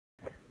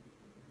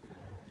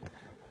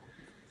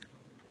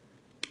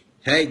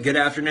Hey, good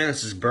afternoon.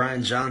 This is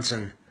Brian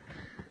Johnson.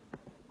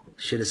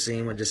 Should have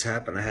seen what just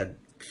happened. I had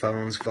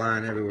phones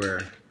flying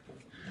everywhere.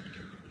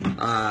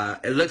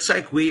 It looks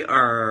like we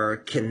are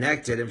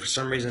connected, and for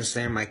some reason,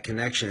 saying my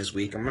connection is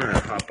weak. I'm gonna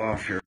hop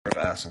off here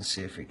fast and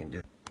see if we can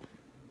do.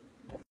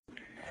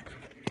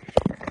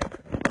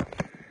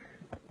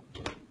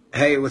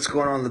 Hey, what's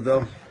going on,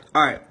 LaVille?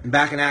 All right, I'm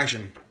back in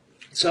action.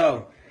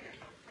 So,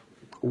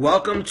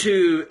 welcome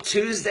to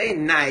Tuesday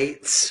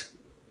night's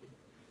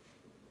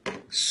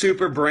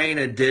Super Brain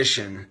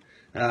Edition.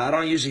 I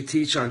don't usually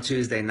teach on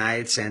Tuesday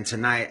nights, and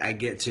tonight I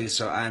get to,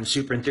 so I'm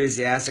super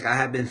enthusiastic. I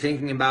have been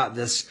thinking about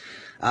this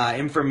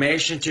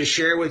information to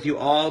share with you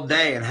all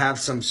day and have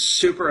some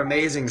super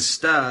amazing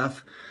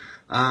stuff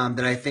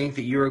that I think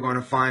that you are going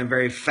to find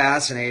very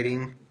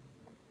fascinating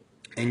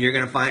and you're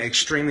going to find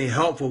extremely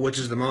helpful, which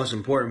is the most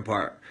important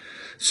part.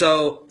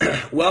 So,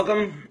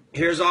 welcome.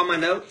 Here's all my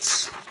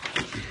notes.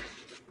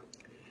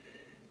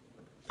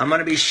 I'm going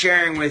to be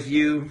sharing with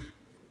you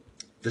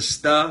the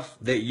stuff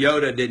that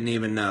Yoda didn't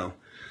even know.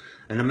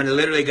 And I'm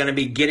literally going to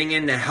be getting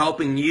into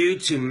helping you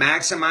to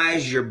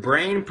maximize your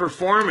brain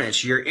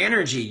performance, your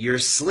energy, your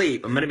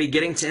sleep. I'm going to be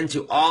getting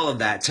into all of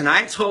that.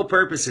 Tonight's whole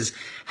purpose is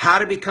how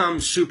to become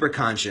super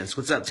conscious.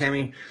 What's up,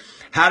 Tammy?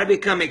 How to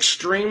become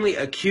extremely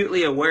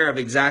acutely aware of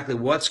exactly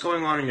what's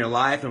going on in your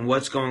life and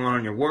what's going on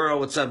in your world.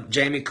 What's up,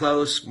 Jamie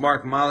Close,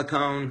 Mark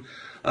Malacone,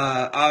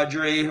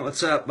 Audrey?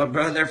 What's up, my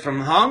brother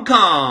from Hong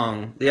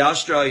Kong, the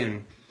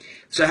Australian?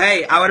 So,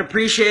 hey, I would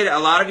appreciate it. A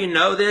lot of you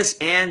know this,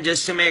 and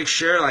just to make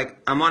sure, like,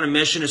 I'm on a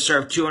mission to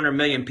serve 200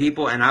 million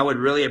people, and I would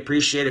really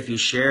appreciate if you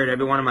shared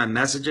every one of my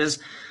messages.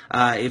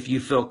 If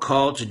you feel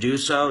called to do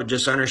so,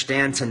 just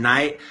understand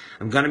tonight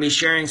I'm going to be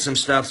sharing some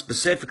stuff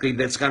specifically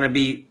that's going to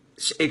be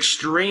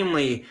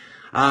extremely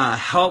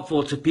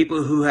helpful to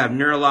people who have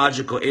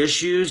neurological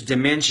issues,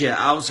 dementia,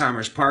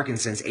 Alzheimer's,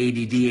 Parkinson's,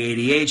 ADD,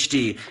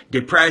 ADHD,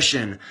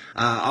 depression,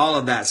 all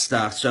of that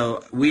stuff.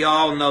 So we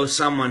all know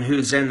someone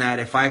who's in that.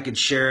 If I could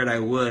share it, I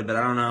would, but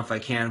I don't know if I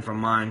can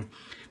from mine.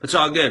 It's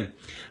all good.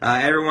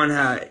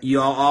 Everyone, you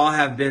all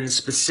have been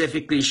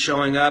specifically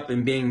showing up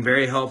and being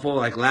very helpful.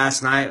 Like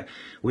last night,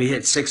 we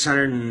hit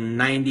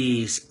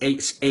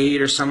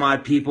 698 or some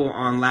odd people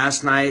on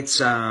last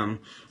night's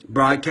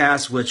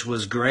broadcast, which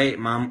was great.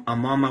 I'm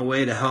on my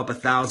way to help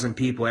 1,000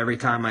 people every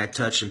time I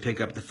touch and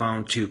pick up the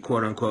phone to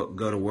quote unquote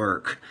go to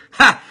work.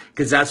 Ha!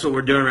 Because that's what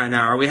we're doing right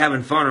now. Are we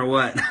having fun or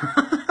what?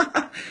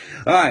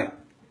 All right.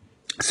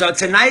 So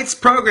tonight's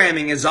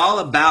programming is all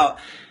about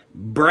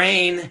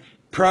brain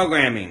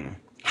programming.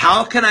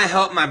 How can I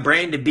help my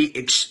brain to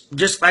be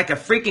just like a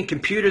freaking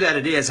computer that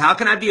it is? How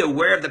can I be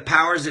aware of the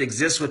powers that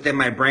exist within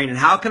my brain? And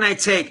how can I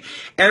take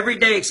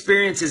everyday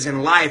experiences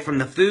in life, from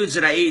the foods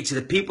that I eat, to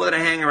the people that I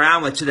hang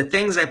around with, to the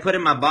things I put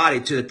in my body,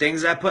 to the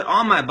things I put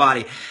on my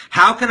body?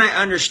 How can I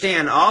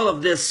understand all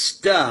of this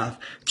stuff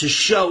to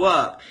show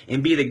up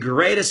and be the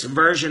greatest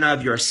version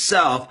of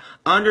yourself,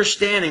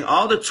 understanding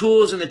all the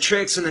tools and the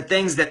tricks and the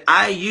things that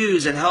I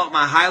use and help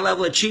my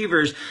high-level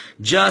achievers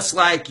just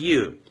like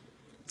you?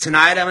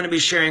 Tonight, I'm going to be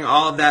sharing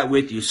all of that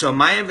with you. So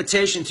my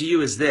invitation to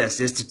you is this,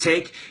 is to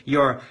take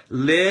your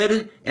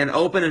lid and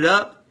open it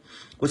up.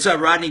 What's up,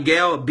 Rodney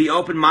Gale? Be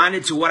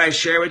open-minded to what I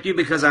share with you,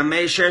 because I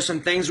may share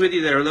some things with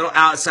you that are a little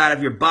outside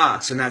of your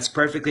box, and that's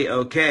perfectly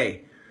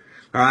okay.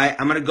 All right,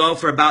 I'm going to go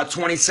for about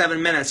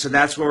 27 minutes, so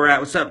that's where we're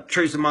at. What's up,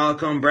 Teresa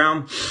Malacone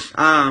Brown?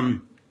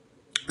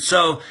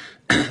 So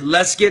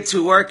let's get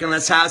to work and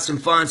let's have some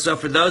fun. So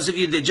for those of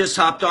you that just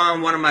hopped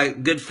on, one of my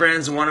good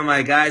friends and one of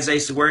my guys I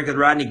used to work with,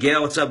 Rodney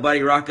Gale. What's up,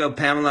 buddy? Rocco,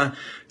 Pamela,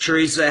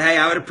 Teresa. Hey,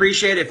 I would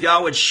appreciate it if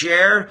y'all would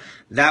share.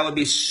 That would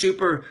be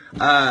super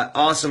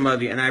awesome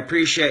of you, and I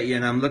appreciate you,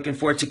 and I'm looking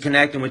forward to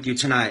connecting with you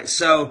tonight.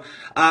 So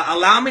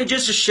allow me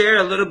just to share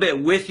a little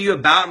bit with you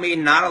about me,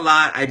 not a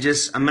lot.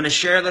 I'm going to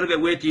share a little bit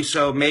with you,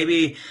 so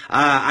maybe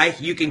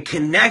you can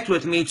connect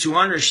with me to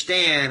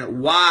understand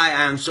why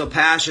I'm so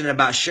passionate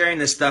about sharing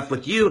this stuff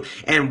with you,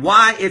 and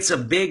why it's a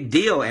big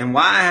deal, and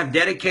why I have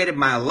dedicated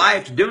my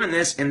life to doing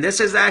this. And this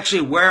is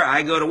actually where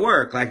I go to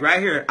work. Like right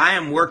here, I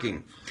am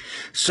working.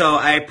 So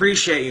I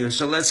appreciate you.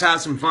 So let's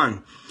have some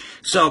fun.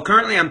 So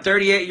currently I'm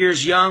 38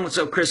 years young. What's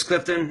up, Chris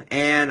Clifton?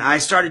 And I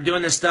started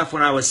doing this stuff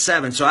when I was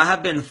 7. So I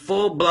have been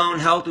full-blown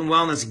health and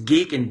wellness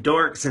geek and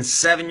dork since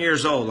 7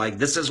 years old. Like,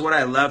 this is what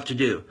I love to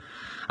do.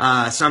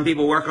 Some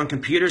people work on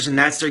computers and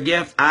that's their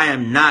gift. I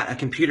am not a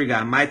computer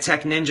guy. My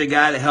tech ninja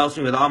guy that helps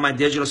me with all my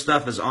digital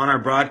stuff is on our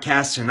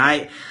broadcast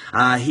tonight.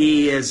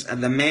 He is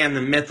the man,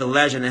 the myth, the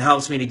legend that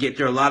helps me to get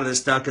through a lot of this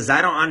stuff, because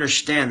I don't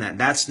understand that.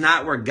 That's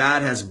not where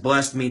God has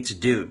blessed me to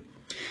do.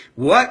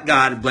 What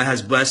God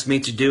has blessed me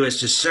to do is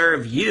to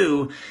serve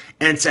you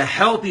and to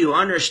help you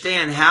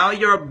understand how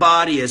your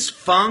body is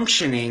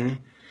functioning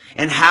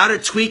and how to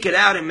tweak it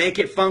out and make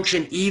it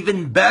function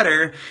even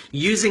better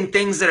using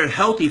things that are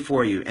healthy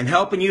for you, and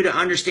helping you to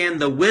understand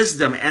the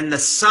wisdom and the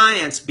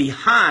science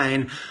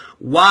behind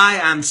why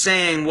I'm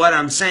saying what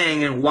I'm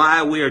saying and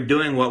why we are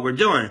doing what we're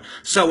doing.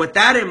 So with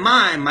that in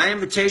mind, my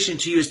invitation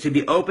to you is to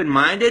be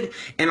open-minded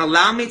and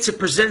allow me to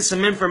present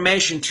some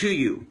information to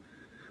you.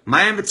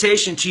 My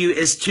invitation to you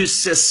is to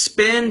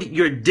suspend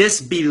your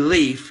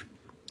disbelief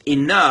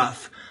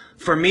enough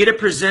for me to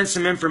present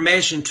some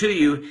information to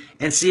you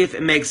and see if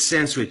it makes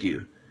sense with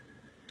you.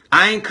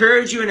 I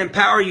encourage you and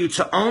empower you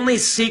to only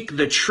seek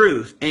the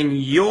truth,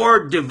 and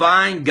your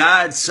divine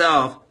God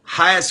self,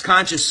 highest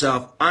conscious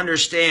self,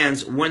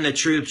 understands when the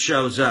truth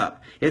shows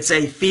up. It's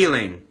a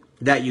feeling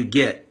that you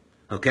get,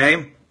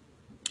 okay?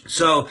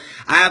 So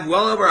I have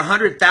well over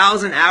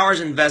 100,000 hours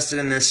invested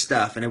in this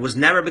stuff, and it was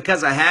never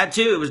because I had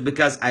to. It was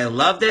because I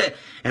loved it,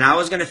 and I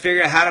was going to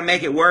figure out how to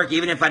make it work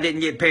even if I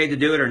didn't get paid to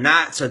do it or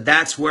not. So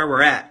that's where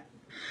we're at.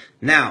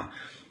 Now,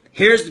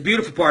 here's the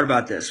beautiful part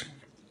about this.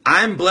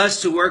 I'm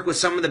blessed to work with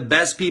some of the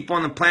best people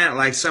on the planet,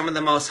 like some of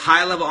the most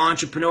high-level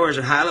entrepreneurs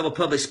and high-level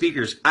public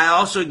speakers. I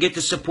also get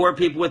to support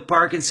people with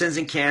Parkinson's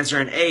and cancer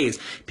and AIDS,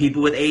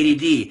 people with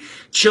ADD,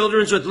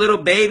 children with little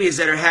babies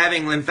that are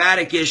having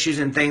lymphatic issues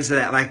and things like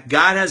that. Like,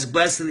 God has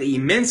blessed me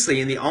immensely,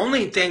 and the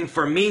only thing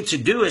for me to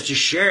do is to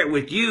share it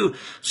with you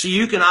so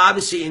you can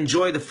obviously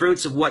enjoy the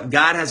fruits of what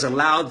God has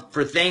allowed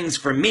for things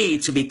for me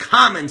to be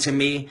common to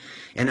me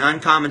and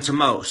uncommon to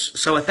most.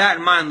 So with that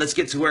in mind, let's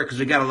get to work because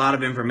we got a lot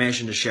of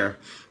information to share.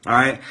 All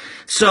right.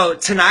 So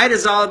tonight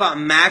is all about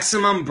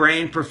maximum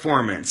brain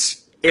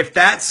performance. If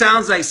that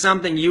sounds like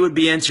something you would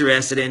be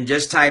interested in,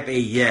 just type a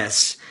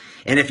yes.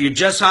 And if you're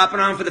just hopping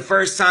on for the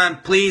first time,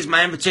 please,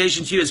 my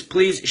invitation to you is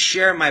please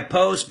share my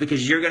post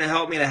because you're going to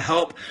help me to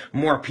help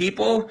more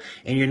people,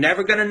 and you're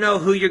never going to know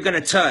who you're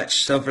going to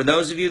touch. So for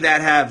those of you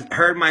that have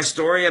heard my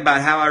story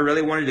about how I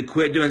really wanted to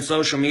quit doing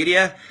social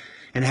media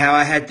and how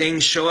I had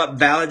things show up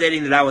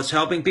validating that I was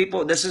helping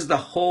people, this is the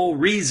whole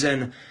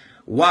reason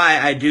why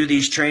I do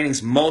these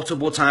trainings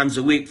multiple times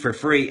a week for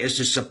free, is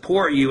to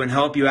support you and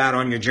help you out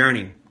on your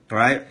journey. All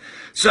right.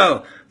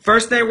 So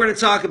first thing we're going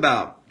to talk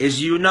about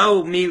is, you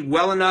know me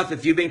well enough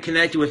if you've been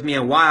connected with me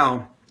a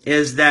while,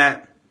 is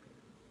that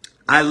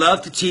I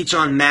love to teach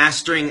on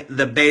mastering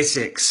the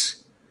basics.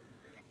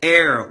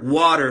 Air,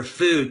 water,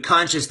 food,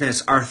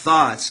 consciousness, our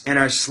thoughts, and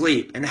our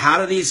sleep. And how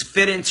do these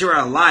fit into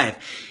our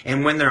life?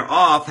 And when they're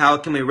off, how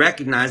can we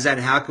recognize that?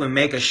 And how can we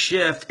make a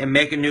shift and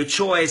make a new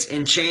choice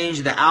and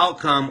change the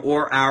outcome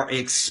or our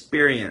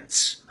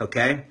experience?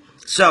 Okay?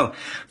 So,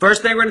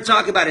 first thing we're going to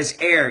talk about is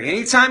air.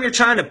 Anytime you're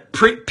trying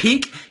to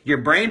peak your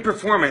brain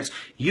performance,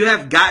 you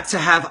have got to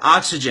have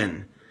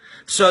oxygen.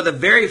 So the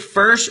very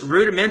first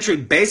rudimentary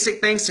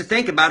basic things to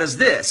think about is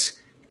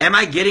this. Am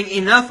I getting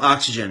enough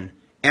oxygen?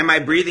 Am I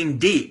breathing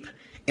deep?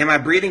 Am I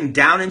breathing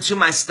down into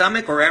my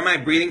stomach, or am I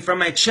breathing from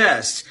my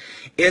chest?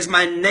 Is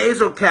my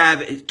nasal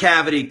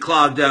cavity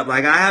clogged up?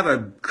 Like, I have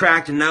a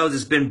cracked nose,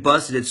 it's been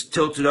busted, it's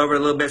tilted over a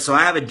little bit, so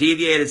I have a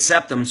deviated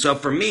septum. So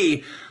for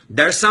me,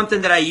 there's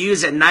something that I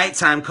use at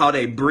nighttime called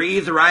a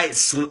Breathe Right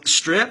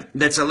strip.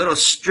 That's a little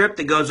strip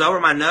that goes over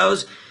my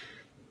nose.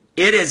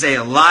 It is a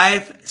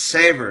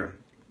lifesaver.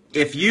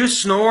 If you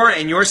snore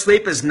and your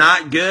sleep is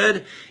not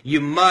good,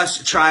 you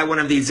must try one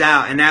of these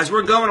out. And as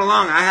we're going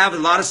along, I have a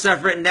lot of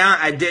stuff written down.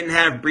 I didn't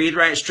have Breathe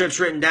Right strips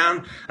written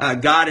down.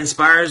 God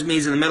inspires me.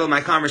 He's in the middle of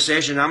my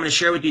conversation. I'm going to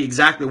share with you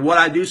exactly what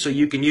I do so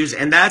you can use it.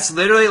 And that's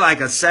literally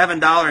like a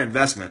 $7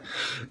 investment.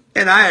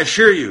 And I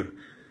assure you,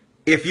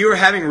 if you're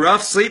having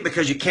rough sleep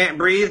because you can't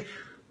breathe,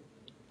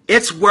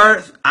 it's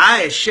worth,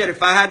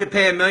 if I had to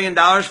pay $1 million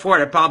for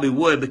it, I probably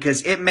would,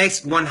 because it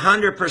makes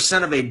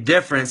 100% of a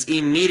difference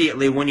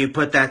immediately when you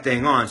put that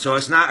thing on. So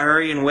it's not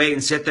hurry and wait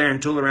and sit there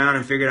and tool around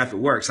and figure out if it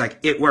works. Like,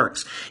 it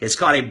works. It's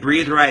called a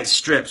Breathe Right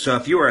strip. So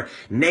if you are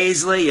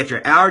nasally, if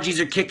your allergies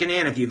are kicking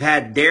in, if you've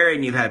had dairy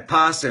and you've had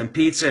pasta and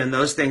pizza and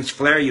those things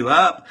flare you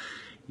up,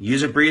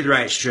 use a Breathe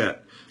Right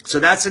strip. So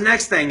that's the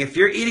next thing. If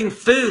you're eating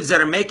foods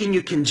that are making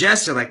you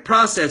congested, like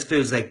processed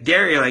foods, like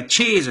dairy, like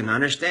cheese, and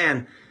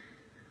understand,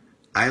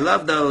 I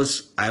love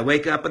those. I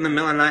wake up in the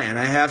middle of the night and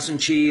I have some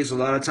cheese a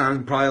lot of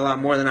times, probably a lot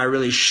more than I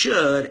really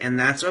should, and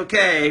that's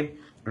okay.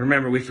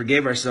 Remember, we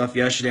forgave ourselves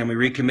yesterday and we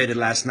recommitted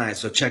last night,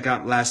 so check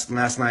out last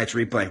night's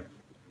replay.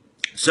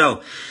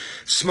 So,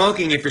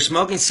 smoking. If you're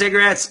smoking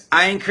cigarettes,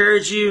 I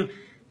encourage you,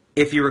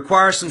 if you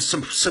require some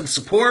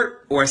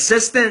support or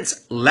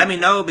assistance, let me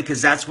know,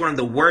 because that's one of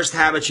the worst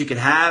habits you could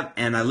have,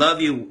 and I love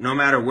you no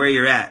matter where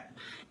you're at.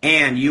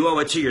 And you owe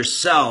it to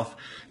yourself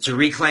to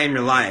reclaim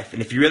your life.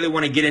 And if you really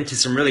want to get into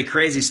some really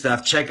crazy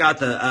stuff, check out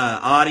the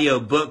audio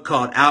book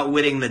called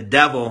Outwitting the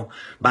Devil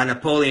by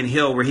Napoleon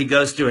Hill, where he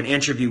goes through an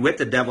interview with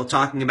the devil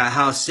talking about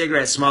how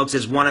cigarette smokes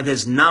is one of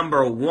his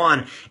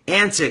 #1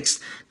 antics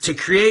to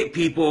create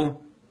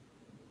people,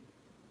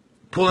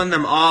 pulling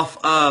them off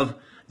of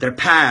their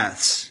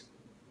paths.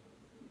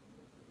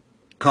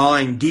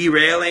 Calling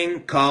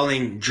derailing,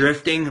 calling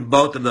drifting,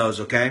 both of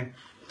those, okay?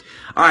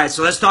 All right,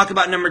 so let's talk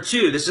about number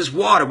 2. This is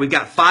water. We've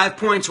got 5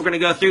 points we're going to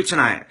go through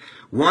tonight.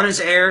 1 is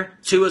air,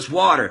 2 is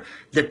water.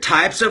 The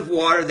types of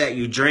water that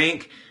you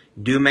drink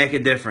do make a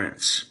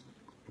difference.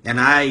 And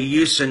I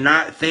used to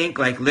not think,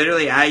 like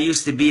literally I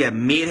used to be a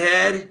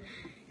meathead,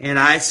 and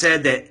I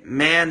said that,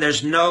 man,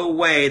 there's no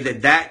way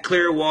that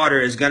clear water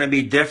is going to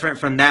be different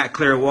from that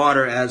clear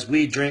water as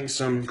we drink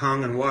some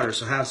Kangen water.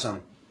 So have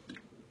some.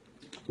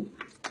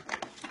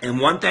 And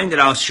one thing that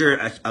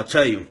I'll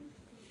tell you,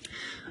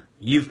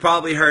 you've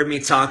probably heard me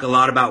talk a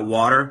lot about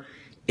water.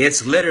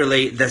 It's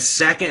literally the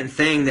second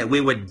thing that we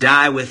would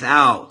die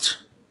without.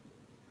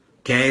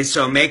 Okay,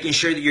 so making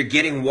sure that you're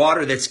getting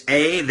water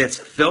that's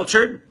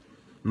filtered.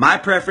 My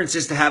preference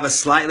is to have a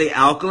slightly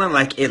alkaline,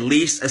 like at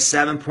least a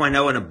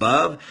 7.0 and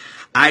above.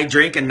 I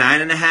drink a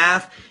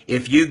 9.5.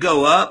 If you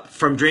go up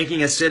from drinking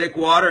acidic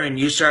water and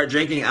you start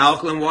drinking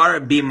alkaline water,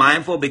 be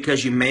mindful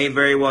because you may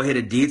very well hit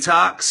a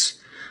detox.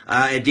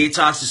 A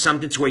detox is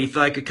something to where you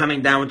feel like you're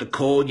coming down with a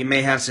cold. You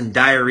may have some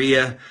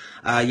diarrhea.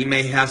 You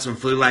may have some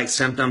flu-like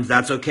symptoms.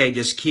 That's okay.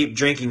 Just keep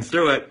drinking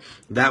through it.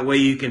 That way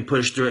you can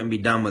push through it and be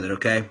done with it,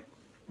 okay?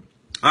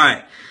 All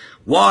right.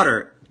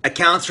 Water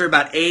accounts for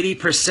about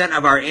 80%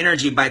 of our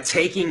energy by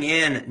taking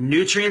in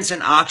nutrients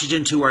and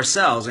oxygen to our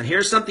cells. And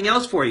here's something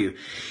else for you.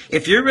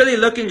 If you're really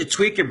looking to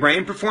tweak your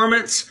brain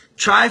performance,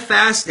 try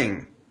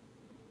fasting.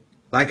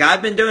 Like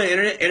I've been doing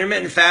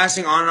intermittent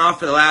fasting on and off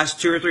for the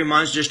last 2 or 3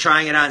 months, just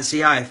trying it out and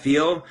see how I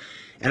feel.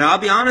 And I'll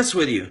be honest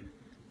with you,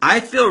 I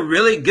feel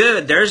really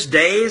good. There's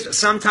days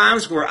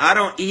sometimes where I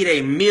don't eat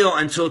a meal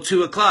until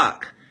 2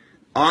 o'clock.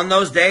 On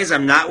those days,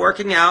 I'm not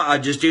working out. I'll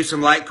just do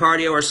some light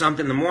cardio or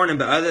something in the morning.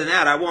 But other than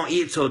that, I won't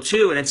eat till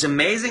 2. And it's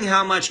amazing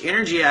how much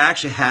energy I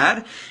actually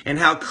had and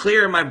how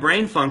clear my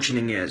brain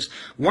functioning is.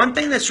 One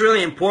thing that's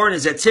really important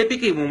is that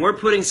typically when we're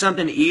putting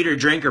something to eat or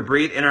drink or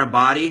breathe in our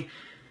body,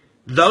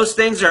 those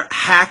things are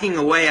hacking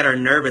away at our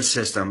nervous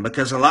system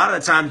because a lot of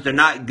the times they're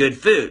not good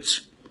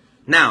foods.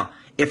 Now,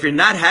 if you're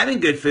not having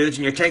good foods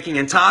and you're taking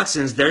in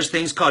toxins, there's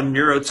things called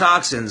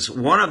neurotoxins.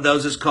 One of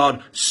those is called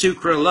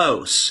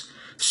sucralose.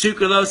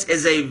 Sucralose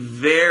is a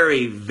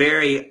very,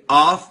 very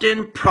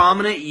often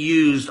prominent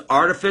used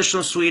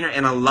artificial sweetener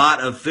in a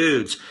lot of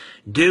foods.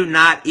 Do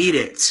not eat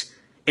it.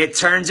 It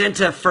turns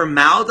into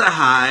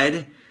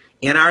formaldehyde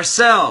in our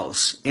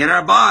cells, in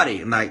our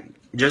body. Like,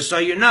 just so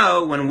you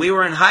know, when we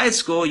were in high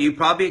school, you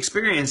probably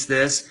experienced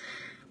this.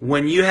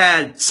 When you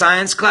had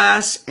science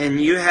class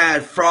and you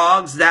had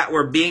frogs that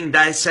were being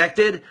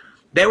dissected,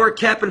 they were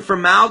kept in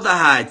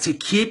formaldehyde to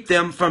keep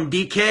them from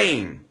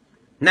decaying.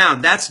 Now,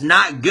 that's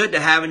not good to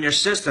have in your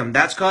system.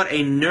 That's called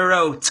a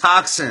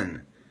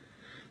neurotoxin.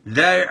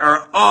 There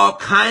are all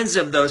kinds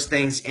of those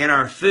things in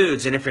our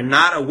foods, and if you're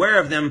not aware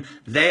of them,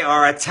 they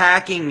are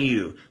attacking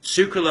you.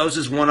 Sucralose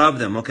is one of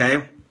them,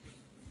 okay?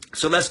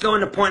 So let's go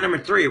into point number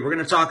 3. We're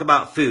going to talk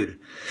about food.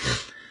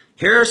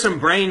 Here are some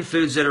brain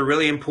foods that are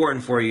really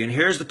important for you. And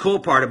here's the cool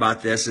part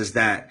about this is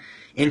that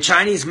in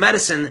Chinese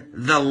medicine,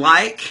 the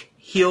like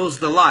heals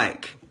the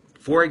like.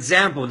 For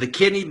example, the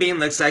kidney bean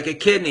looks like a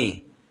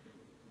kidney.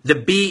 The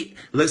beet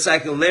looks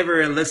like a liver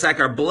and looks like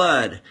our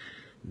blood.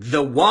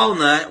 The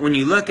walnut, when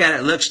you look at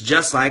it, looks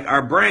just like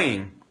our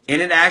brain.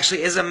 And it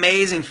actually is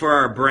amazing for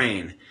our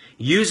brain.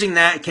 Using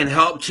that can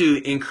help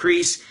to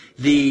increase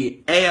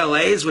the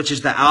ALAs, which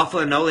is the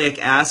alpha-linoleic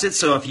acid.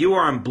 So if you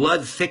are on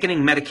blood thickening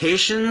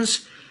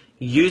medications,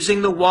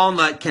 using the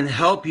walnut can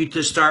help you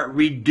to start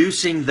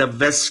reducing the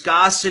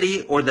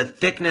viscosity or the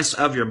thickness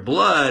of your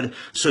blood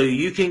so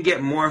you can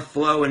get more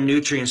flow and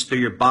nutrients through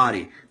your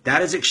body.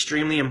 That is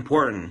extremely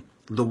important.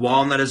 The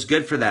walnut is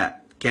good for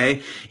that.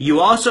 Okay. You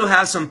also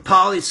have some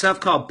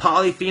stuff called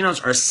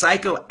polyphenols or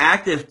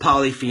psychoactive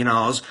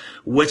polyphenols,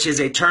 which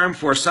is a term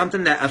for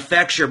something that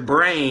affects your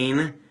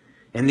brain.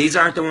 And these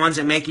aren't the ones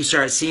that make you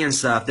start seeing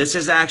stuff. This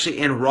is actually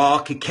in raw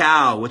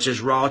cacao, which is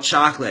raw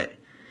chocolate.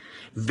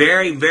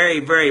 Very,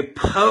 very, very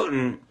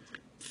potent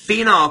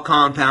phenol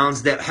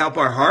compounds that help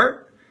our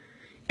heart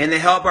and they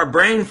help our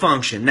brain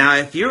function. Now,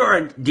 if you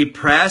are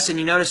depressed and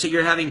you notice that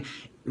you're having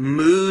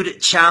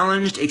mood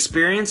challenged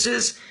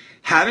experiences,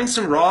 having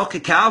some raw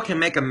cacao can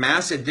make a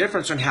massive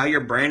difference on how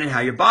your brain and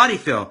how your body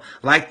feel.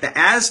 Like the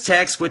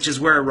Aztecs, which is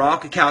where raw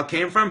cacao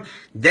came from,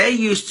 they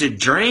used to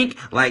drink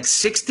like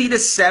 60 to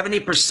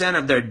 70%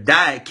 of their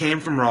diet came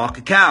from raw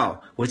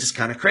cacao, which is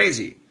kind of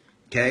crazy.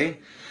 Okay?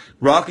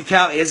 Raw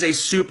cacao is a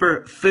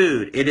super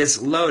food. It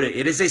is loaded.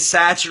 It is a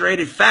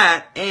saturated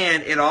fat,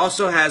 and it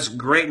also has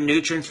great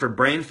nutrients for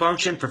brain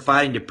function, for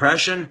fighting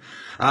depression,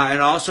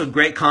 and also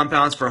great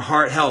compounds for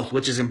heart health,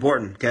 which is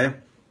important. Okay?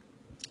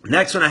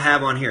 Next one I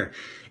have on here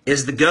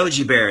is the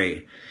goji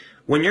berry.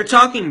 When you're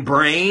talking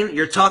brain,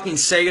 you're talking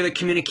cellular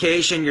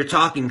communication, you're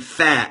talking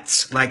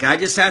fats. Like I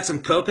just had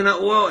some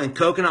coconut oil, and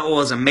coconut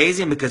oil is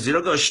amazing because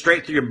it'll go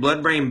straight through your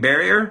blood-brain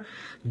barrier,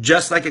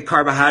 just like a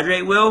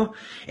carbohydrate will.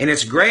 And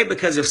it's great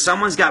because if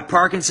someone's got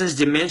Parkinson's,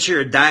 dementia,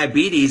 or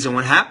diabetes, and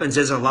what happens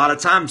is a lot of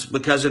times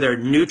because of their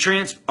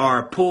nutrients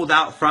are pulled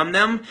out from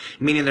them,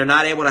 meaning they're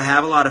not able to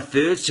have a lot of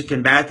foods to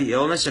combat the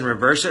illness and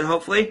reverse it,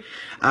 hopefully,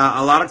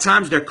 a lot of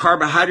times their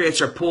carbohydrates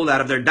are pulled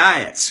out of their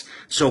diets.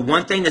 So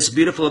one thing that's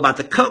beautiful about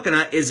the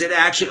coconut is it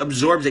actually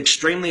absorbs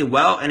extremely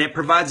well, and it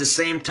provides the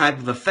same type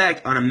of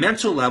effect on a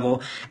mental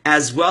level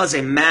as well as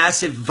a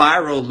massive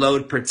viral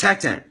load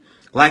protectant.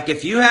 Like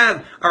if you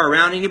are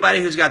around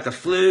anybody who's got the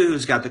flu,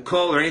 who's got the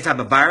cold, or any type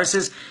of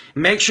viruses,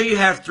 make sure you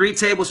have 3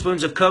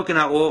 tablespoons of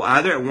coconut oil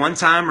either at one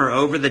time or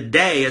over the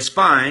day is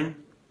fine.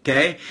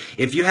 Okay?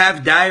 If you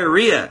have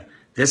diarrhea,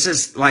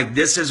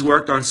 This has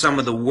worked on some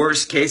of the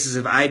worst cases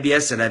of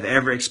IBS that I've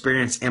ever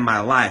experienced in my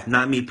life.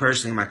 Not me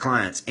personally, my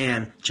clients.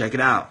 And check it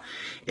out.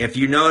 If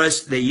you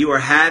notice that you are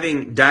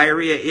having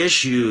diarrhea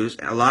issues,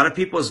 a lot of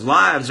people's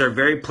lives are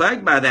very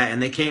plagued by that, and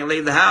they can't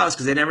leave the house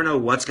because they never know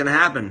what's going to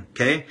happen.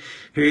 Okay?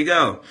 Here you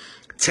go.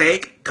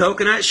 Take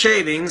coconut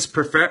shavings,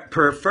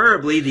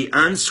 preferably the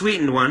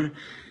unsweetened one.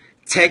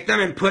 Take them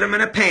and put them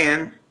in a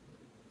pan.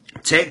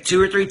 Take 2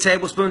 or 3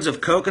 tablespoons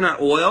of coconut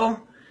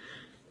oil.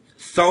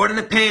 Throw it in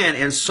the pan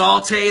and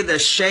saute the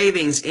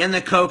shavings in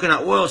the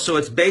coconut oil so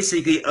it's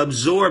basically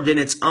absorbed in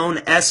its own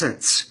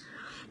essence.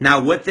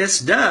 Now what this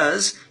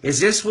does is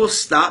this will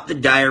stop the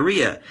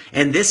diarrhea.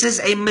 And this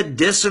is a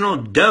medicinal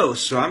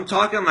dose. So I'm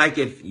talking like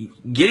if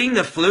getting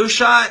the flu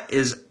shot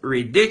is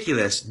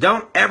ridiculous.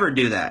 Don't ever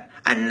do that.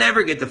 I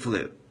never get the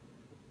flu.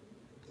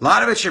 A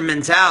lot of it's your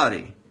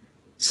mentality.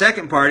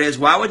 Second part is,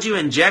 why would you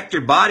inject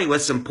your body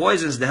with some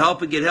poisons to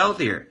help it get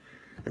healthier?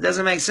 It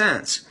doesn't make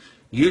sense.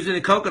 Using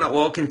the coconut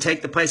oil can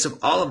take the place of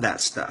all of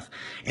that stuff.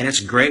 And it's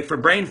great for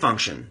brain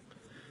function.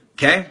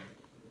 Okay?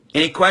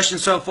 Any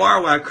questions so far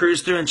while I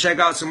cruise through and check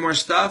out some more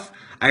stuff?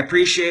 I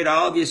appreciate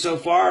all of you so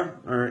far.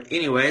 Or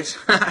anyways.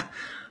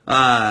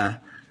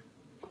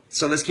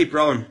 So let's keep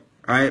rolling.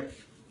 Alright?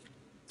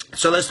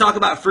 So let's talk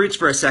about fruits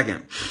for a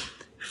second.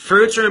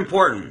 Fruits are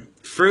important.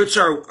 Fruits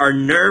are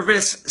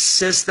nervous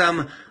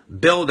system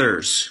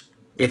builders.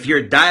 If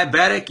you're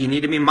diabetic, you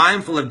need to be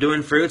mindful of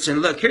doing fruits.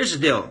 And look, here's the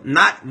deal.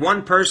 Not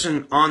one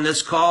person on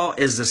this call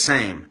is the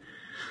same.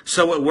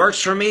 So what works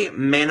for me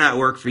may not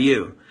work for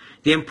you.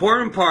 The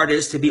important part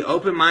is to be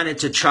open-minded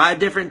to try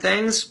different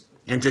things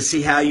and to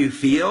see how you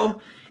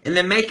feel, and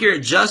then make your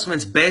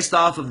adjustments based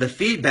off of the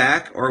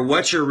feedback or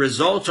what your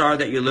results are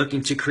that you're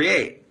looking to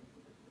create.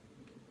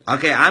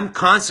 Okay, I'm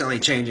constantly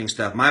changing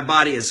stuff. My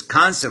body is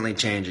constantly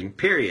changing,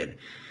 period.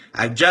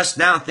 I just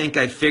now think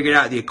I've figured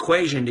out the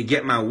equation to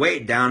get my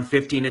weight down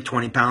 15 to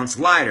 20 pounds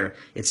lighter.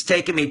 It's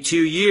taken me 2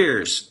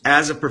 years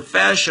as a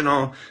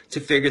professional to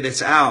figure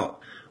this out.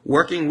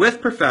 Working with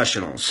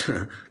professionals,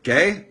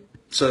 okay?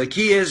 So the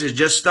key is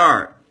just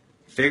start.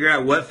 Figure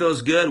out what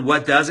feels good,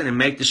 what doesn't, and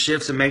make the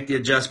shifts and make the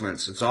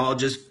adjustments. It's all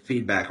just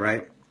feedback,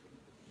 right?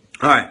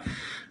 All right.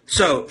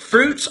 So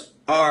fruits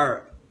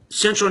are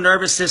central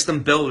nervous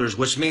system builders,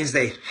 which means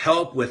they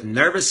help with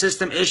nervous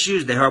system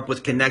issues. They help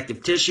with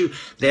connective tissue.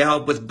 They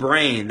help with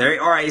brain. They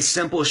are a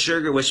simple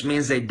sugar, which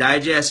means they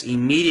digest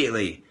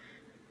immediately.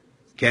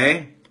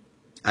 Okay?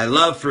 I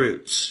love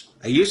fruits.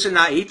 I used to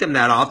not eat them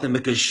that often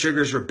because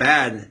sugars were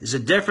bad. There's a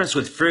difference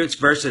with fruits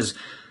versus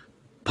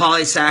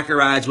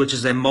polysaccharides, which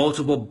is a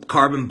multiple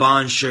carbon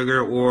bond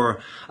sugar,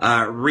 or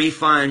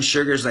refined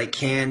sugars like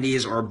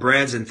candies or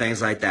breads and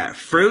things like that.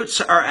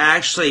 Fruits are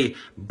actually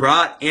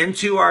brought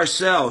into our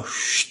cell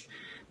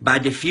by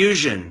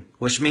diffusion,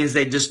 which means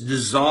they just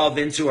dissolve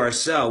into our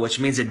cell, which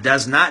means it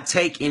does not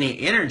take any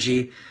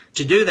energy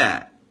to do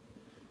that.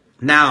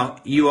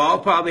 Now, you all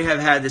probably have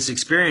had this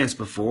experience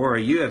before, or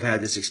you have had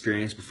this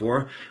experience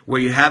before,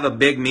 where you have a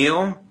big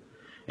meal,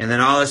 and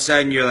then all of a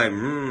sudden you're like,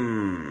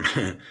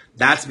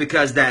 That's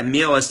because that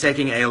meal is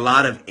taking a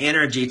lot of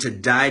energy to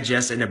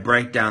digest and to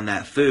break down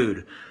that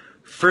food.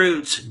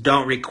 Fruits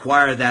don't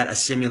require that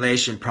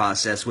assimilation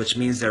process, which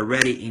means they're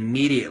ready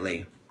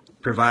immediately,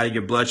 provided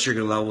your blood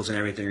sugar levels and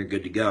everything are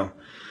good to go.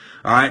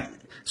 All right,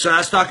 so now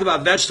let's talk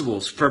about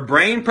vegetables. For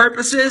brain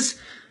purposes,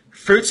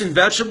 fruits and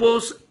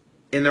vegetables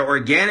in their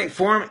organic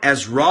form,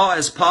 as raw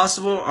as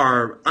possible,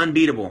 are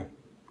unbeatable.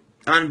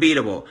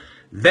 Unbeatable.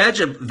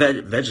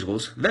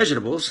 Vegetables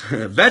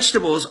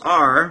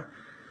are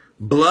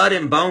blood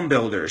and bone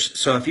builders.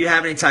 So if you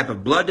have any type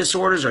of blood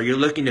disorders or you're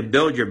looking to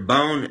build your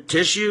bone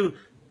tissue,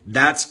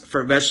 that's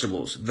for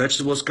vegetables.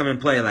 Vegetables come in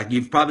play. Like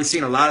you've probably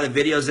seen a lot of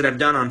the videos that I've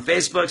done on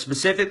Facebook,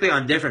 specifically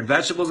on different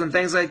vegetables and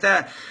things like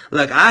that.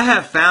 Look, I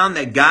have found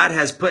that God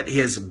has put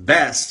His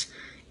best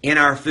in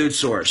our food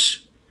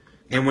source.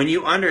 And when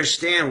you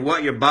understand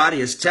what your body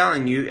is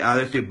telling you,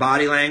 either through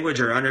body language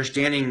or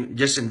understanding,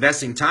 just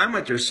investing time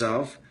with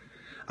yourself,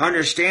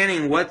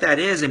 understanding what that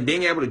is and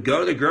being able to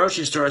go to the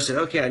grocery store and say,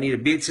 okay, I need a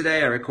beet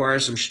today, I require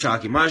some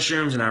shiitake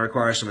mushrooms, and I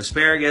require some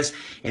asparagus,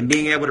 and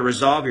being able to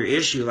resolve your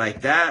issue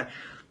like that,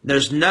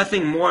 there's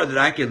nothing more that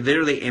I could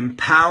literally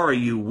empower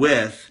you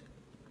with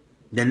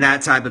than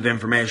that type of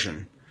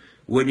information.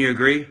 Wouldn't you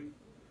agree?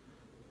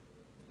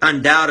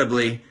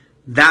 Undoubtedly,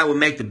 that will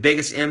make the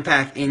biggest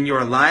impact in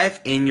your life,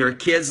 in your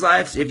kids'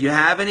 lives, if you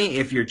have any,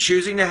 if you're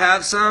choosing to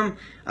have some,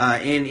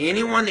 in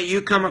anyone that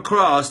you come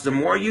across. The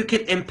more you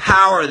can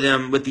empower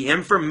them with the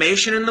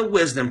information and the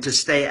wisdom to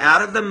stay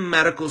out of the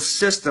medical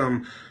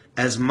system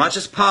as much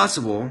as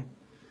possible,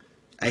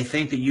 I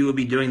think that you will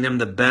be doing them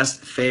the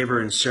best favor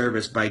and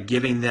service by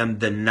giving them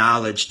the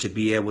knowledge to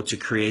be able to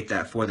create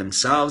that for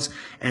themselves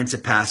and to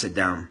pass it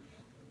down.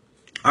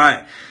 All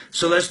right,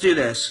 so let's do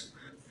this.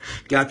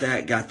 Got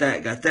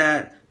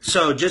that.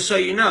 So just so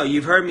you know,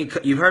 you've heard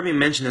me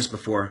mention this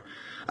before.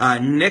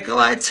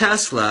 Nikola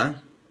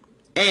Tesla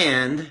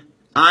and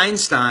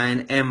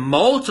Einstein and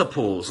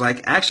multiples,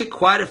 like actually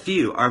quite a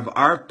few of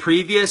our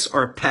previous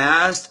or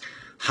past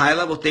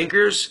high-level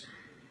thinkers,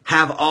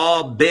 have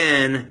all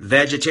been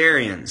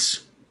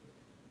vegetarians.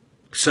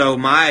 So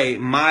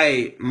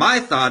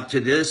my thought to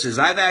this is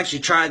I've actually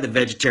tried the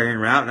vegetarian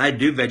route, and I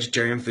do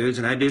vegetarian foods,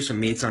 and I do some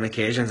meats on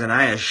occasions, and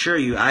I assure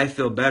you I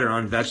feel better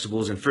on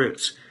vegetables and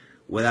fruits,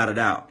 without a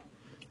doubt.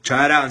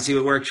 Try it out and see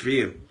what works for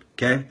you,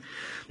 okay?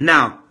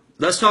 Now,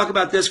 let's talk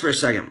about this for a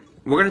second.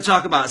 We're going to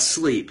talk about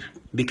sleep,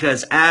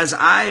 because as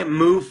I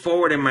move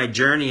forward in my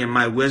journey and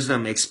my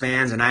wisdom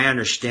expands and I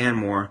understand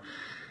more,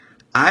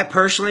 I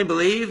personally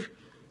believe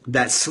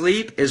that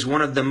sleep is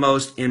one of the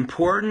most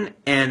important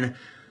and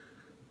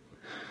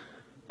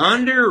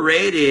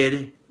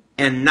underrated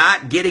and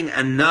not getting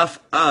enough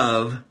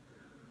of,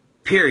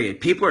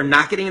 period. People are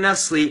not getting enough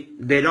sleep.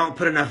 They don't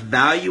put enough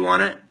value on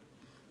it.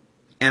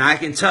 And I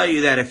can tell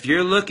you that if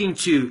you're looking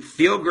to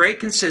feel great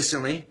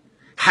consistently,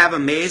 have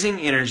amazing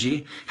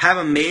energy, have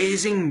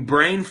amazing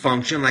brain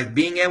function, like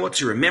being able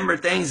to remember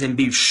things and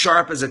be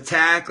sharp as a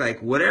tack, like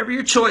whatever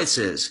your choice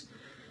is,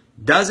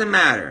 doesn't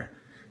matter.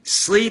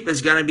 Sleep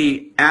is going to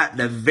be at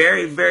the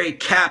very, very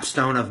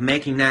capstone of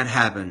making that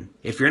happen.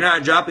 If you're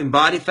not dropping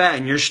body fat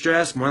and you're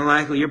stressed, more than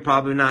likely you're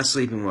probably not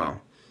sleeping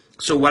well.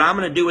 So what I'm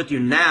going to do with you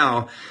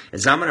now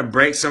is I'm going to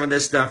break some of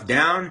this stuff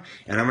down,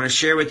 and I'm going to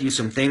share with you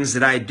some things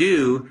that I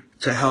do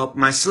to help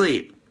my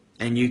sleep.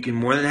 And you can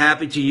more than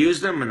happy to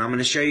use them, and I'm going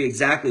to show you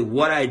exactly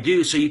what I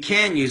do so you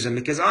can use them.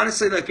 Because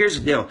honestly, look, here's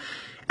the deal.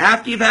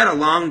 After you've had a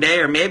long day,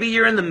 or maybe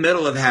you're in the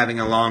middle of having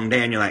a long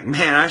day and you're like,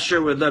 man, I sure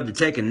would love to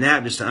take a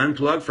nap just to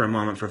unplug for a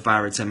moment for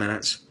 5 or 10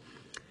 minutes.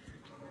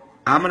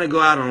 I'm going to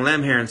go out on a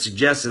limb here and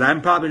suggest that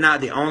I'm probably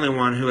not the only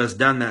one who has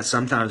done that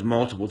sometimes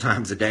multiple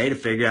times a day to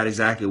figure out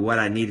exactly what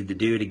I needed to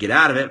do to get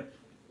out of it.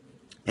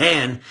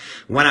 And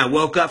when I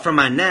woke up from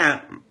my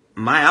nap,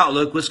 my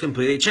outlook was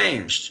completely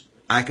changed.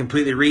 I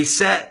completely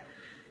reset,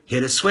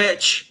 hit a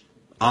switch,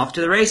 off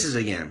to the races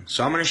again.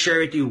 So I'm going to share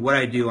with you what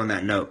I do on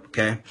that note,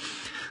 okay?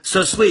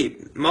 So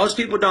sleep. Most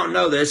people don't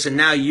know this, and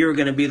now you're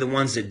going to be the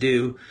ones that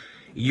do.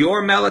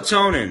 Your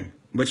melatonin,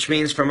 which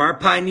means from our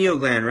pineal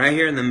gland right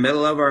here in the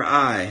middle of our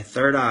eye,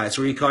 third eye, it's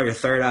what you call your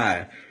third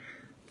eye.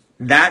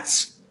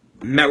 That's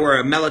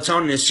where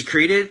melatonin is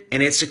secreted,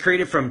 and it's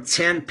secreted from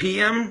 10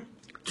 p.m.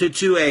 to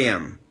 2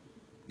 a.m.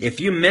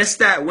 If you miss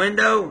that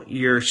window,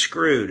 you're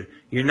screwed.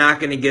 You're not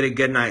going to get a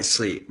good night's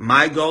sleep.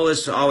 My goal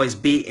is to always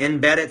be in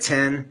bed at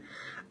 10.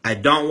 I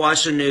don't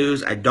watch the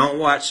news. I don't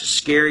watch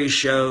scary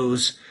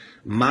shows.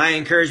 My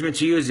encouragement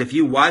to you is if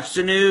you watch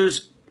the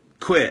news,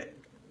 quit.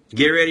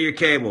 Get rid of your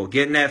cable.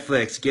 Get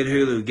Netflix. Get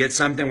Hulu. Get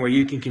something where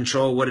you can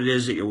control what it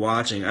is that you're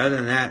watching. Other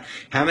than that,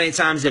 how many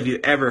times have you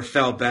ever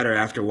felt better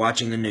after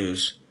watching the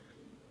news?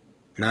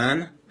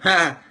 None?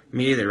 Ha!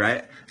 Me either,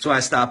 right? That's why I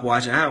stopped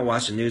watching. I haven't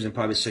watched the news in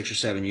probably 6 or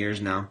 7 years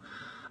now.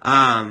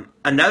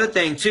 Another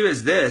thing too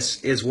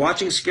is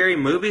watching scary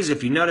movies.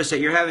 If you notice that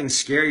you're having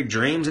scary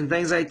dreams and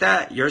things like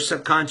that, your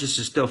subconscious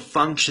is still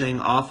functioning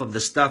off of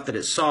the stuff that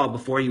it saw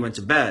before you went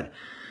to bed.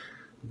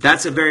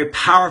 That's a very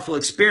powerful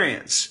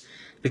experience,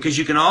 because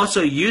you can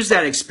also use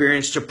that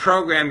experience to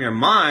program your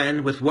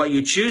mind with what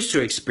you choose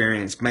to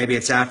experience. Maybe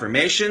it's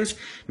affirmations,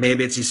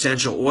 maybe it's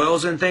essential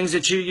oils and things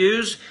that you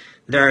use.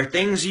 There are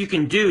things you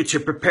can do to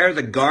prepare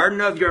the garden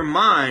of your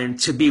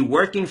mind to be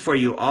working for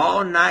you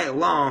all night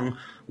long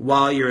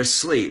while you're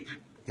asleep.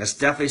 That's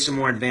definitely some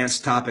more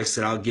advanced topics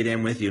that I'll get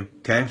in with you,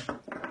 okay?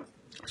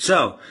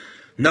 So,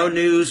 no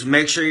news.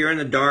 Make sure you're in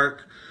the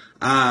dark.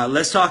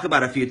 Let's talk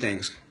about a few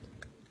things.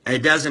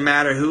 It doesn't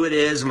matter who it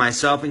is,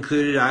 myself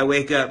included. I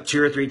wake up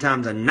 2 or 3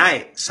 times a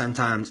night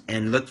sometimes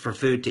and look for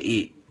food to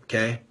eat,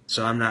 okay?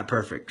 So I'm not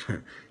perfect.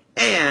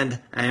 And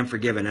I am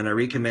forgiven, and I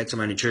recommit to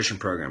my nutrition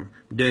program.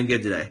 I'm doing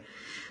good today.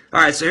 All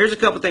right, so here's a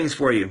couple things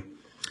for you.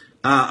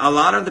 A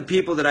lot of the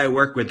people that I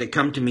work with that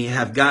come to me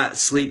have got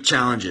sleep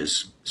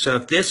challenges. So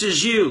if this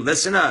is you,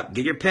 listen up.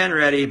 Get your pen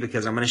ready,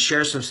 because I'm going to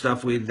share some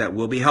stuff with you that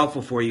will be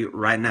helpful for you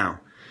right now.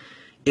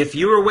 If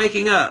you are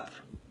waking up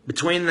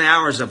between the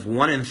hours of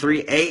 1 and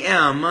 3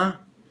 a.m.,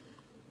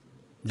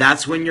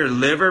 that's when your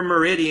liver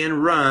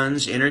meridian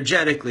runs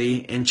energetically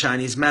in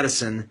Chinese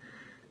medicine.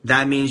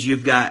 That means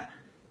you've got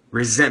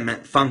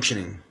resentment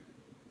functioning.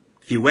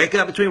 If you wake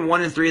up between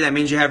 1 and 3, that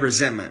means you have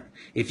resentment.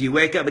 If you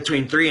wake up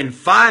between 3 and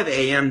 5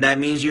 a.m., that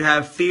means you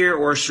have fear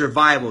or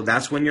survival.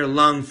 That's when your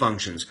lung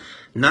functions.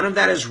 None of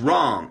that is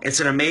wrong. It's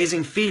an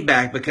amazing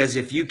feedback, because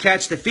if you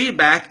catch the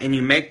feedback and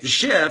you make the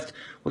shift,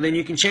 well, then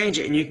you can change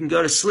it and you can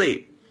go to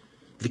sleep.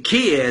 The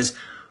key is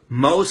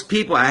most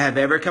people I have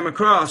ever come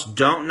across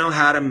don't know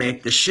how to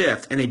make the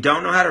shift, and they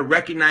don't know how to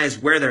recognize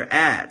where they're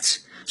at.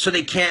 So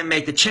they can't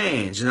make the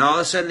change. And all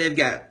of a sudden they've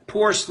got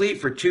poor sleep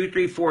for 2,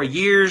 3, 4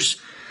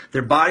 years.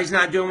 Their body's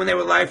not doing what they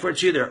would like for it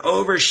to. They're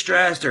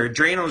overstressed. Their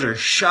adrenals are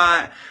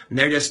shot. And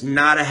they're just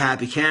not a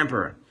happy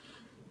camper.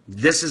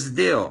 This is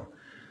the deal.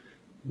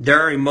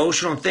 There are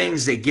emotional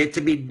things that get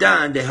to be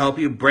done to help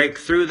you break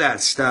through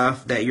that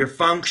stuff that you're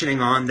functioning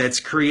on that's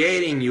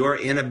creating your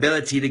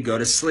inability to go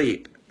to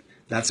sleep.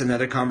 That's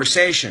another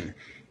conversation.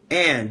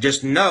 And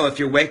just know, if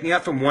you're waking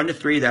up from 1 to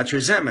 3, that's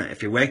resentment.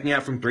 If you're waking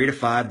up from 3 to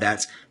 5,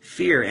 that's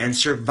fear and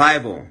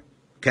survival.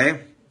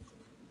 Okay?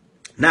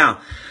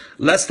 Now,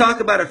 Let's talk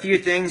about a few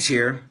things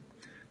here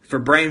for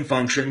brain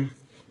function,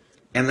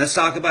 and let's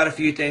talk about a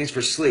few things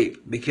for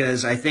sleep,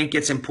 because I think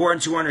it's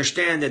important to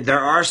understand that there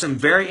are some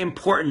very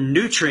important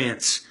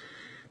nutrients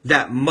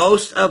that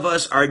most of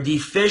us are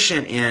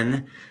deficient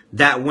in,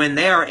 that when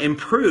they are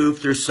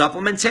improved through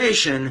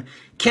supplementation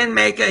can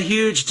make a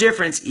huge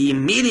difference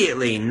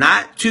immediately,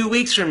 not 2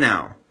 weeks from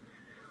now.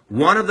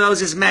 One of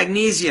those is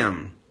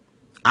magnesium.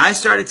 I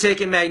started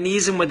taking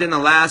magnesium within the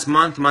last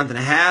month and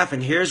a half,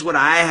 and here's what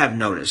I have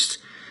noticed.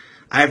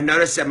 I have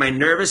noticed that my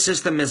nervous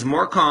system is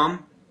more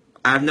calm.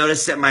 I've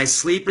noticed that my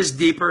sleep is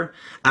deeper.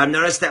 I've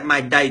noticed that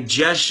my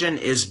digestion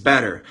is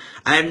better.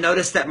 I have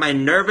noticed that my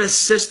nervous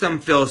system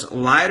feels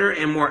lighter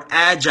and more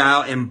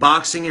agile in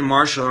boxing and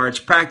martial arts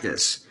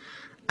practice.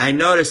 I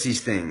notice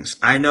these things.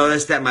 I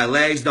notice that my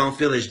legs don't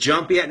feel as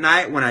jumpy at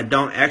night when I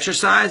don't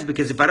exercise,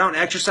 because if I don't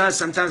exercise,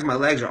 sometimes my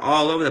legs are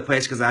all over the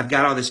place because I've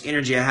got all this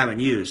energy I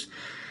haven't used.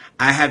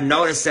 I have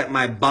noticed that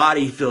my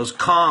body feels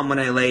calm when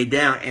I lay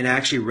down and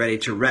actually ready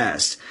to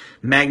rest.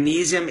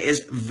 Magnesium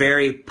is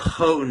very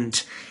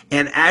potent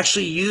and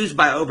actually used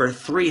by over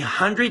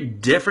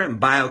 300 different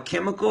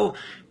biochemical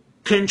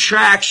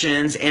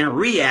contractions and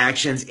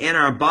reactions in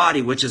our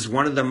body, which is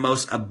one of the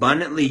most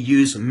abundantly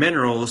used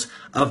minerals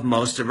of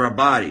most of our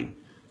body.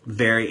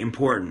 Very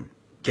important.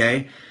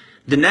 Okay.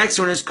 The next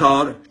one is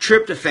called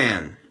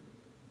tryptophan.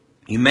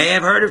 You may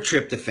have heard of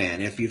tryptophan.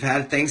 If you've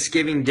had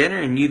Thanksgiving dinner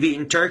and you've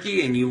eaten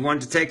turkey and you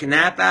want to take a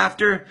nap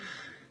after,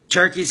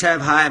 turkeys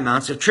have high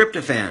amounts of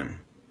tryptophan.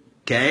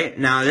 Okay,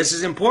 now this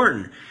is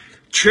important.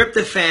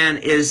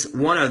 Tryptophan is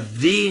one of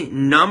the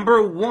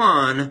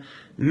 #1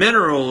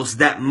 minerals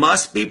that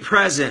must be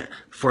present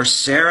for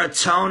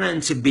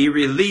serotonin to be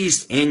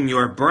released in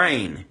your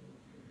brain.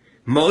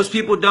 Most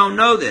people don't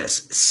know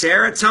this.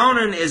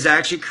 Serotonin is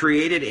actually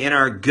created in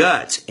our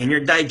gut, in your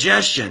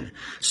digestion.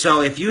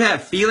 So if you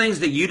have feelings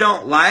that you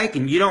don't like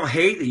and you don't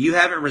hate, that you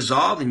haven't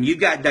resolved, and you've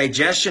got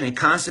digestion and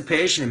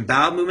constipation and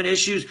bowel movement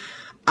issues,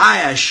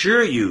 I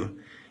assure you,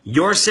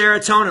 your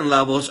serotonin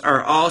levels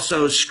are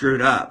also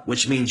screwed up,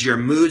 which means your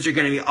moods are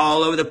going to be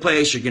all over the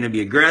place. You're going to be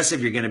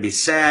aggressive. You're going to be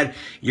sad.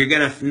 You're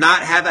going to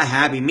not have a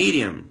happy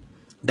medium.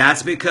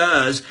 That's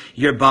because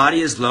your body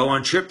is low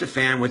on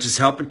tryptophan, which is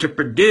helping to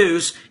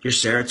produce your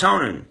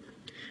serotonin.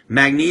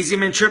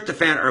 Magnesium and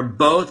tryptophan are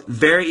both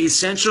very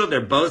essential.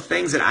 They're both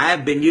things that I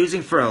have been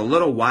using for a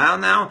little while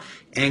now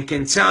and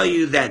can tell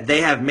you that they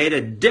have made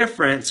a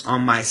difference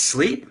on my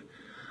sleep,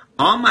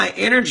 on my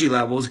energy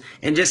levels,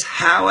 and just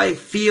how I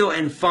feel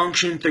and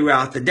function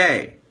throughout the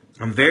day.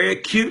 I'm very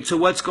acute to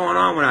what's going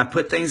on when I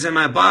put things in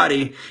my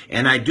body,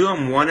 and I do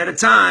them one at a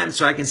time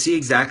so I can see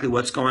exactly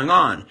what's going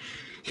on.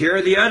 Here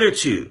are the other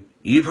two.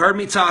 You've heard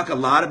me talk a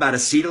lot about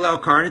acetyl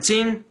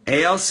L-carnitine,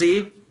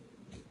 ALC.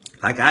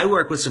 Like, I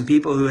work with some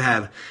people who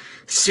have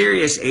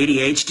serious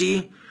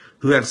ADHD,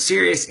 who have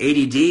serious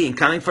ADD, and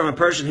coming from a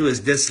person who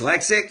is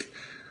dyslexic,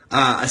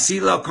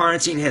 acetyl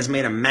L-carnitine has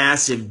made a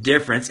massive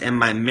difference in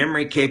my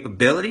memory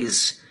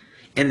capabilities,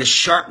 in the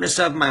sharpness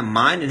of my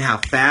mind, and how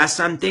fast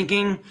I'm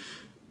thinking.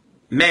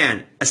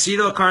 Man,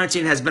 acetyl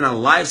L-carnitine has been a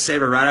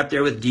lifesaver right up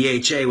there with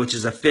DHA, which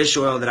is a fish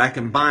oil that I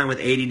combine with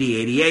ADD,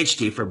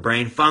 ADHD for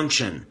brain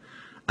function.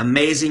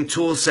 Amazing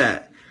tool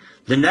set.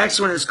 The next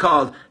one is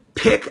called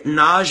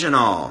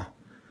pycnogenol.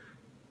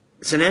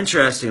 It's an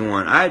interesting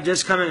one. I've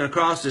just coming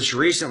across this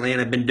recently, and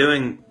I've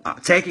been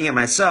taking it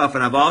myself,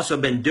 and I've also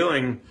been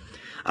doing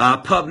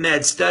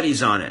PubMed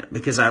studies on it,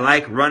 because I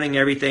like running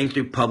everything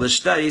through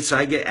published studies so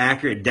I get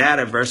accurate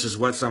data versus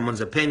what someone's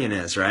opinion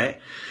is, right?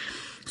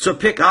 So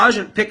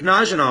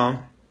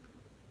pycnogenol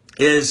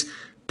is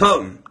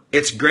potent.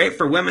 It's great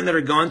for women that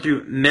are going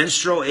through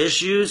menstrual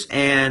issues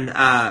and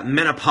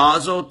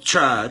menopausal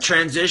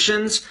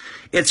transitions.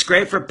 It's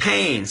great for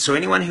pain. So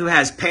anyone who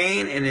has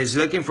pain and is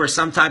looking for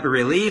some type of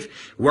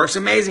relief, works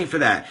amazing for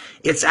that.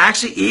 It's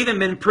actually even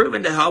been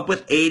proven to help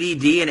with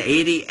ADD and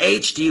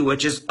ADHD,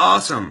 which is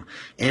awesome.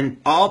 And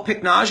all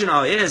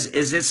pycnogenol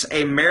is it's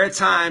a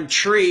maritime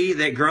tree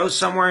that grows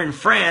somewhere in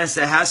France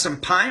that has some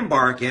pine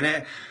bark in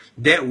it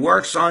that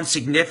works on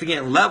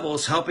significant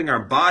levels, helping our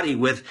body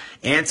with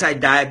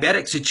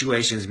anti-diabetic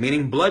situations,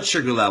 meaning blood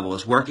sugar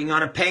levels, working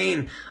on a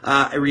pain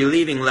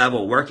relieving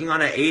level, working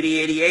on an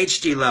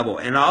ADHD level,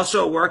 and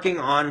also working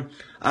on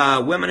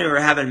women who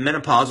are having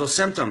menopausal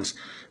symptoms.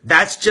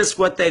 That's just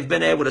what they've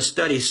been able to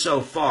study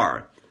so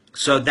far.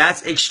 So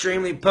that's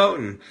extremely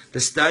potent. The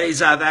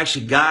studies I've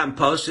actually gotten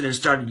posted and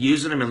started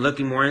using them and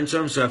looking more into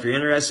them. So if you're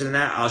interested in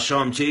that, I'll show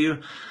them to you.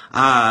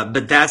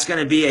 But that's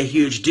going to be a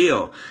huge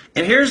deal.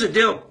 And here's the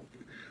deal.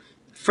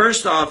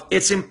 First off,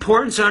 it's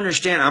important to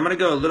understand, I'm going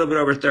to go a little bit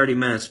over 30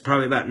 minutes,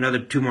 probably about another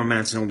 2 more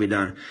minutes and we'll be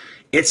done.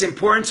 It's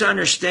important to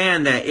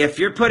understand that if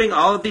you're putting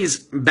all of these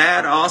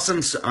bad,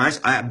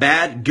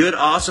 good,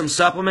 awesome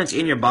supplements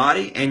in your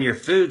body and your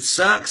food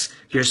sucks,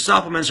 your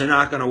supplements are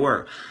not going to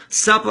work.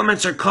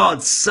 Supplements are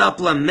called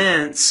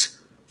supplements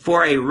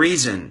for a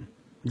reason.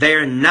 They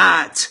are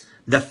not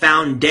the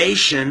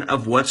foundation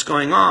of what's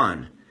going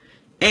on.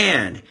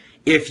 And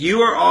if you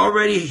are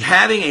already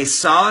having a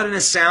solid and a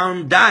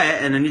sound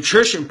diet and a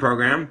nutrition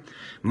program,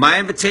 my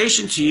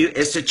invitation to you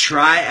is to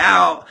try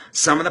out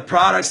some of the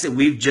products that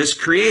we've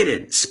just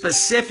created.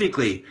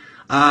 Specifically,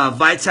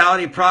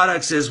 Vitality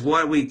Products is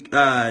what we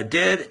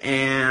did,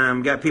 and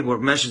I've got people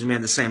messaging me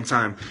at the same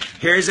time.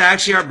 Here's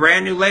actually our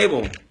brand new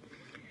label.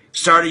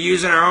 Started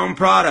using our own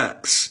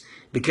products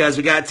because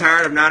we got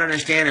tired of not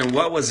understanding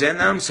what was in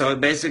them, so we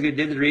basically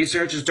did the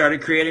research and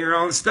started creating our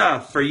own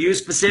stuff for you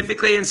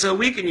specifically, and so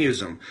we can use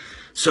them.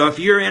 So if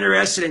you're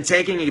interested in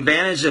taking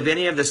advantage of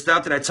any of the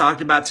stuff that I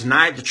talked about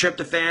tonight, the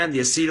tryptophan, the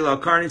acetyl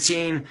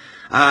L-carnitine,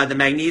 the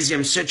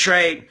magnesium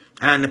citrate,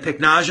 and the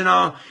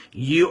pycnogenol,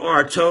 you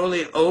are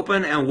totally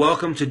open and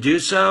welcome to do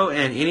so.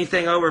 And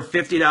anything over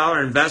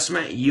 $50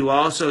 investment, you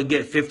also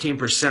get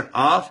 15%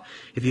 off.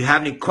 If you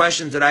have any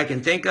questions that I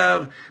can think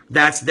of,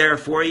 that's there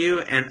for you.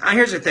 And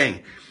here's the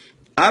thing.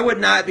 I would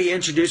not be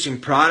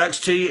introducing products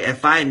to you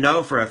if I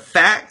know for a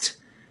fact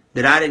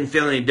that I didn't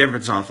feel any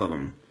difference off of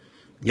them.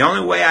 The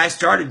only way I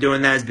started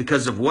doing that is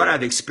because of what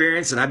I've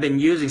experienced, and I've been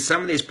using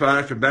some of these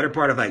products for the better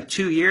part of like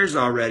 2 years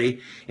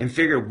already, and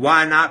figured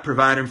why not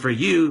provide them for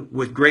you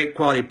with great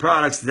quality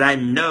products that I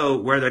know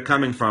where they're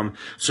coming from,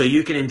 so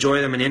you can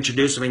enjoy them and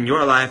introduce them in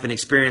your life and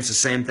experience the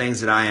same things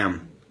that I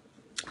am.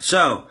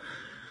 So,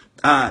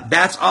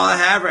 that's all I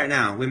have right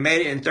now. We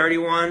made it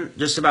in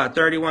just about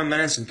 31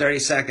 minutes and 30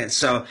 seconds.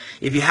 So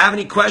if you have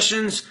any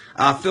questions,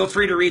 feel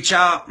free to reach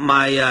out.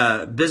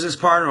 My business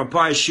partner will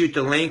probably shoot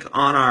the link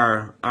on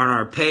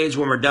our page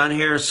when we're done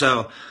here.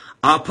 So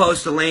I'll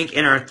post the link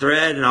in our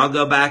thread, and I'll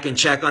go back and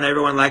check on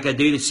everyone like I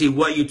do to see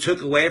what you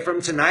took away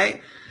from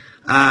tonight.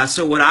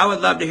 So what I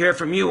would love to hear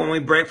from you when we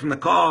break from the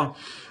call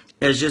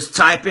is just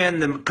type in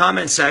the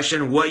comment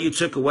section what you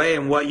took away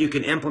and what you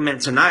can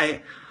implement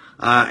tonight.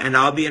 And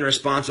I'll be in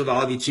response with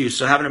all of you too.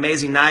 So have an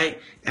amazing night.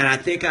 And I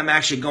think I'm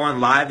actually going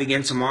live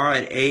again tomorrow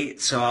at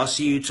 8. So I'll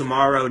see you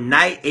tomorrow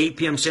night, 8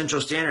 p.m. Central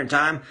Standard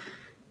Time.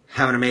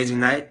 Have an amazing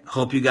night.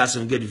 Hope you got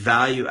some good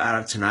value out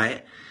of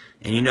tonight.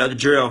 And you know the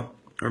drill.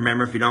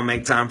 Remember, if you don't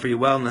make time for your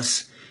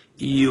wellness,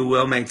 you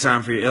will make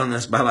time for your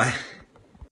illness. Bye-bye.